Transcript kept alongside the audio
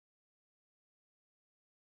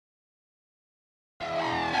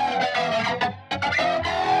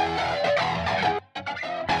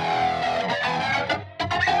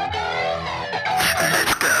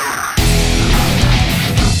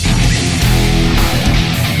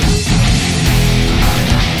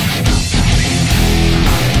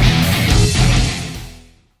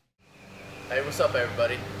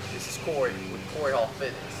everybody, this is Corey with Corey Hall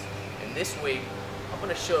Fitness, and this week I'm going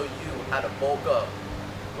to show you how to bulk up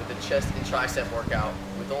with a chest and tricep workout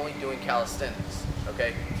with only doing calisthenics.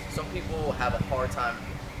 Okay, some people have a hard time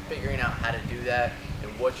figuring out how to do that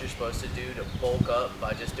and what you're supposed to do to bulk up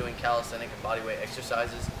by just doing calisthenic and bodyweight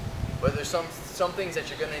exercises, but there's some things that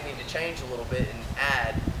you're going to need to change a little bit and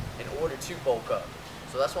add in order to bulk up.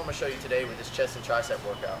 So that's what I'm going to show you today with this chest and tricep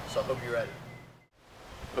workout, so I hope you're ready.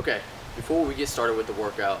 Okay, before we get started with the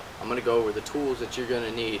workout, I'm going to go over the tools that you're going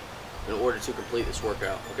to need in order to complete this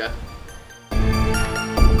workout, okay?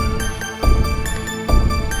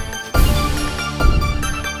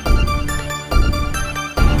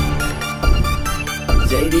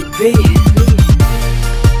 JDP.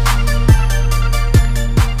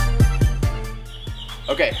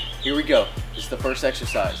 Okay, here we go. This is the first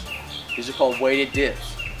exercise. These are called weighted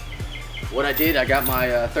dips. What I did, I got my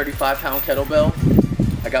 35-pound kettlebell,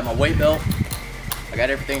 I got my weight belt, I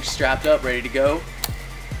got everything strapped up, ready to go.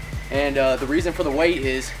 And the reason for the weight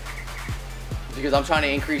is because I'm trying to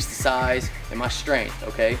increase the size and my strength,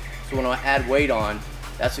 okay? So when I add weight on,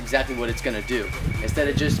 that's exactly what it's gonna do. Instead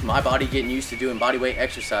of just my body getting used to doing body weight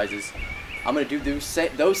exercises, I'm gonna do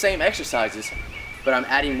those same exercises, but I'm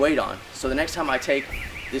adding weight on. So the next time I take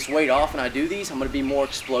this weight off and I do these, I'm gonna be more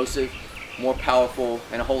explosive, more powerful,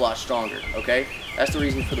 and a whole lot stronger, okay? That's the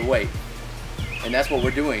reason for the weight. And that's what we're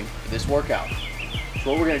doing for this workout. So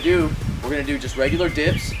what we're gonna do just regular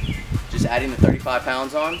dips, just adding the 35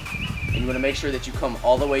 pounds on, and you wanna make sure that you come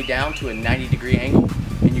all the way down to a 90-degree angle,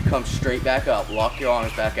 and you come straight back up, lock your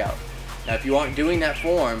arms back out. Now if you aren't doing that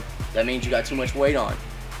form, that means you got too much weight on.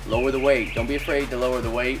 Lower the weight, don't be afraid to lower the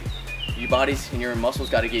weight. Your bodies and your muscles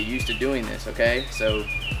gotta get used to doing this, okay? So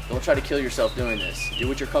don't try to kill yourself doing this. Do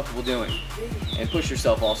what you're comfortable doing, and push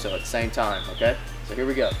yourself also at the same time, okay? So here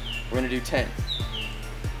we go, we're gonna do 10.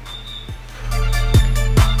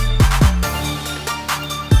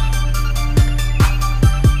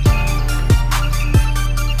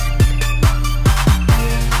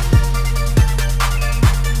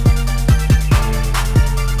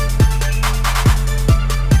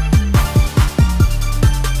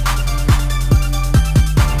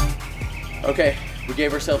 Okay, we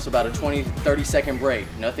gave ourselves about a 20-30 second break.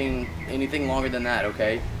 Anything longer than that,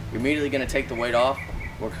 okay? You're immediately gonna take the weight off.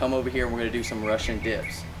 We'll come over here and we're gonna do some Russian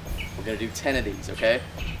dips. We're gonna do 10 of these, okay?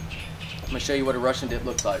 I'm gonna show you what a Russian dip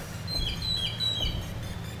looks like.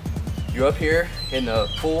 You're up here in the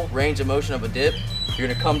full range of motion of a dip. You're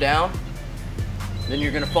gonna come down, then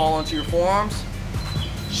you're gonna fall onto your forearms,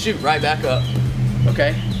 shoot right back up,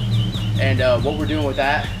 okay? And what we're doing with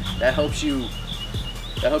that helps you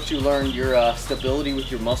learn your stability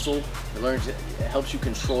with your muscle. It helps you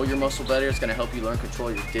control your muscle better. It's gonna help you learn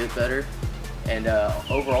control your dip better. And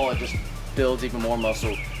overall, it just builds even more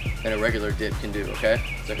muscle than a regular dip can do, okay?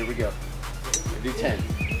 So here we go. We'll do 10.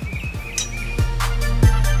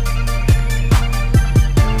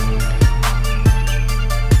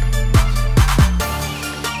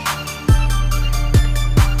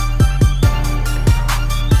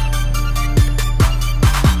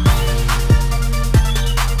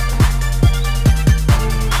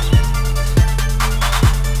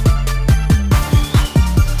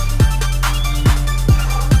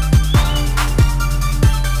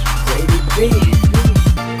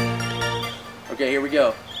 Okay, here we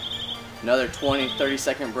go. Another 20-30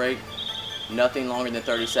 second break. Nothing longer than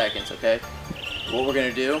 30 seconds, okay? What we're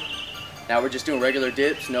gonna do, now we're just doing regular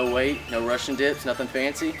dips, no weight, no Russian dips, nothing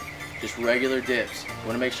fancy, just regular dips. You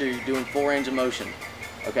wanna make sure you're doing full range of motion,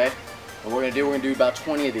 okay? And we're gonna do about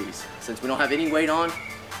 20 of these. Since we don't have any weight on,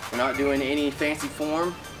 we're not doing any fancy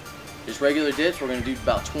form, just regular dips. We're gonna do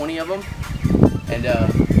about 20 of them. And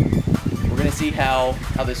we're gonna see how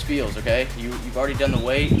this feels, okay? You've already done the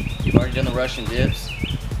weight, you've already done the Russian dips,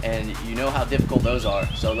 and you know how difficult those are.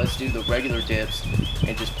 So let's do the regular dips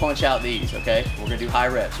and just punch out these, okay? We're gonna do high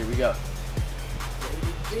reps, here we go.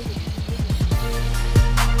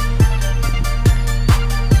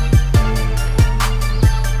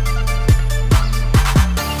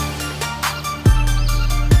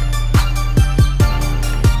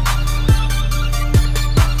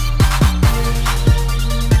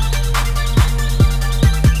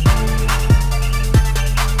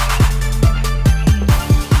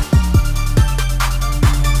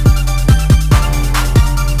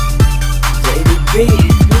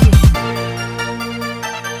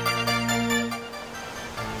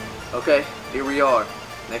 Okay, here we are.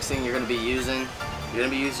 Next thing you're going to be using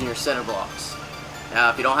your center blocks. Now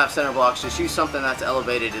if you don't have center blocks, just use something that's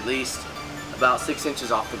elevated at least about 6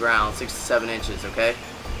 inches off the ground, 6 to 7 inches, okay?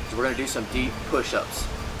 So we're going to do some deep push-ups.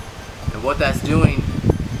 And what that's doing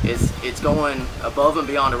it's going above and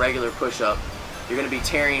beyond a regular push-up. You're going to be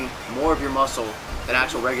tearing more of your muscle than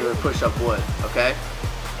actual regular push-up would, okay?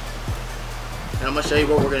 And I'm going to show you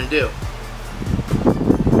what we're going to do.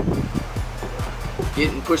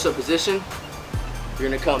 Get in push-up position. You're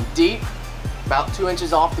going to come deep, about 2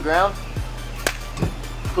 inches off the ground.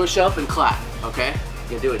 Push up and clap, okay? You're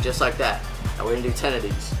going to do it just like that. Now we're going to do 10 of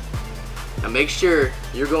these. Now make sure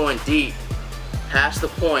you're going deep past the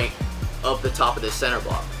point of the top of this center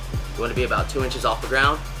block. You want to be about 2 inches off the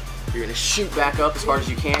ground. You're going to shoot back up as hard as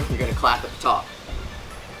you can. You're going to clap at the top.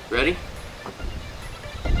 Ready?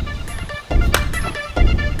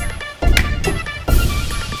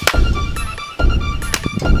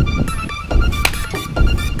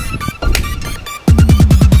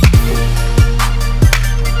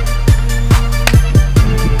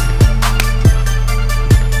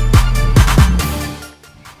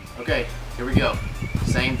 Okay, here we go.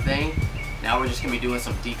 Same thing. Now we're just going to be doing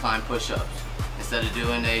some decline push-ups. Instead of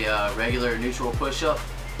doing a regular neutral push-up,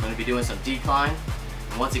 I'm going to be doing some decline.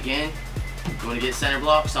 And once again, you want to get center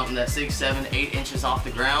block, something that's 6, 7, 8 inches off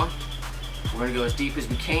the ground. We're going to go as deep as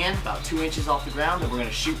we can, about 2 inches off the ground, and we're going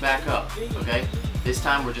to shoot back up, okay? This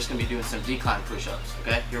time we're just going to be doing some decline push-ups,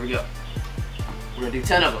 okay? Here we go. We're going to do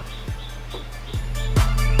 10 of them.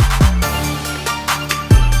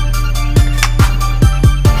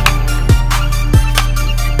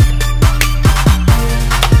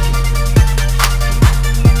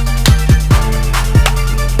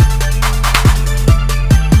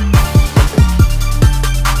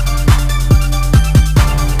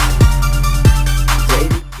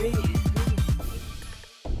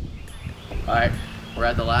 Alright, we're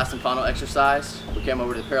at the last and final exercise. We came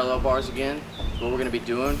over to the parallel bars again. What we're going to be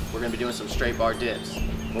doing, we're going to be doing some straight bar dips.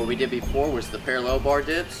 What we did before was the parallel bar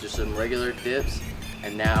dips, just some regular dips,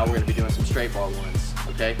 and now we're going to be doing some straight bar ones,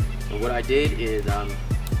 okay? And what I did is, I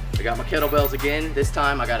got my kettlebells again. This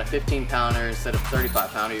time I got a 15-pounder instead of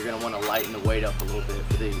 35-pounder. You're going to want to lighten the weight up a little bit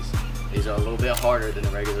for these. These are a little bit harder than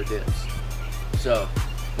the regular dips. So,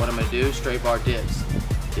 what I'm going to do, straight bar dips.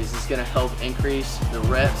 This is going to help increase the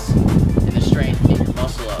reps and the strength in your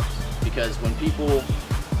muscle ups, because when people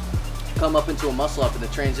come up into a muscle up in the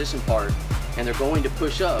transition part and they're going to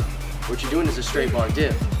push up, what you're doing is a straight bar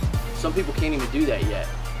dip. Some people can't even do that yet.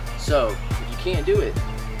 So if you can't do it,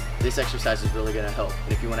 this exercise is really going to help.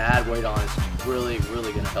 And if you want to add weight on, it's really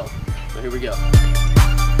going to help. So here we go.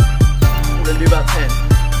 We're going to do about 10.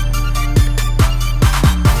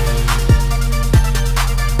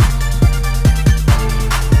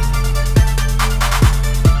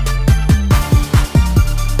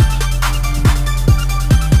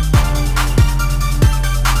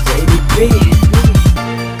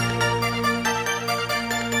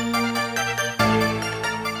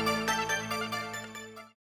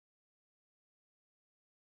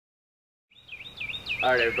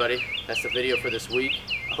 Alright everybody, that's the video for this week.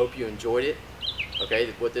 I hope you enjoyed it.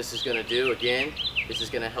 Okay, what this is going to do, again, this is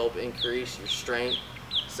going to help increase your strength,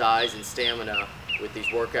 size, and stamina with these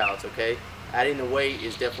workouts, okay? Adding the weight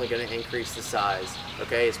is definitely going to increase the size,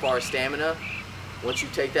 okay? As far as stamina, once you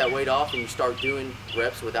take that weight off and you start doing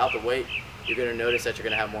reps without the weight, you're going to notice that you're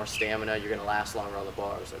going to have more stamina, you're going to last longer on the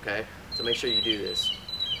bars, okay? So make sure you do this.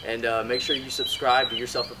 And make sure you subscribe, do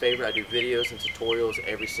yourself a favor. I do videos and tutorials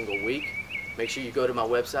every single week. Make sure you go to my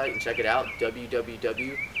website and check it out,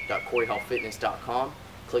 www.coreyhallfitness.com.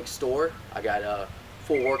 Click store. I got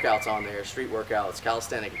full workouts on there, street workouts,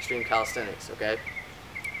 calisthenics, extreme calisthenics, okay?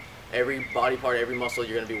 Every body part, every muscle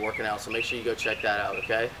you're going to be working out, so make sure you go check that out,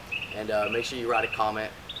 okay? And make sure you write a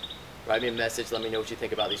comment, write me a message, let me know what you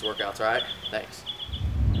think about these workouts, alright? Thanks.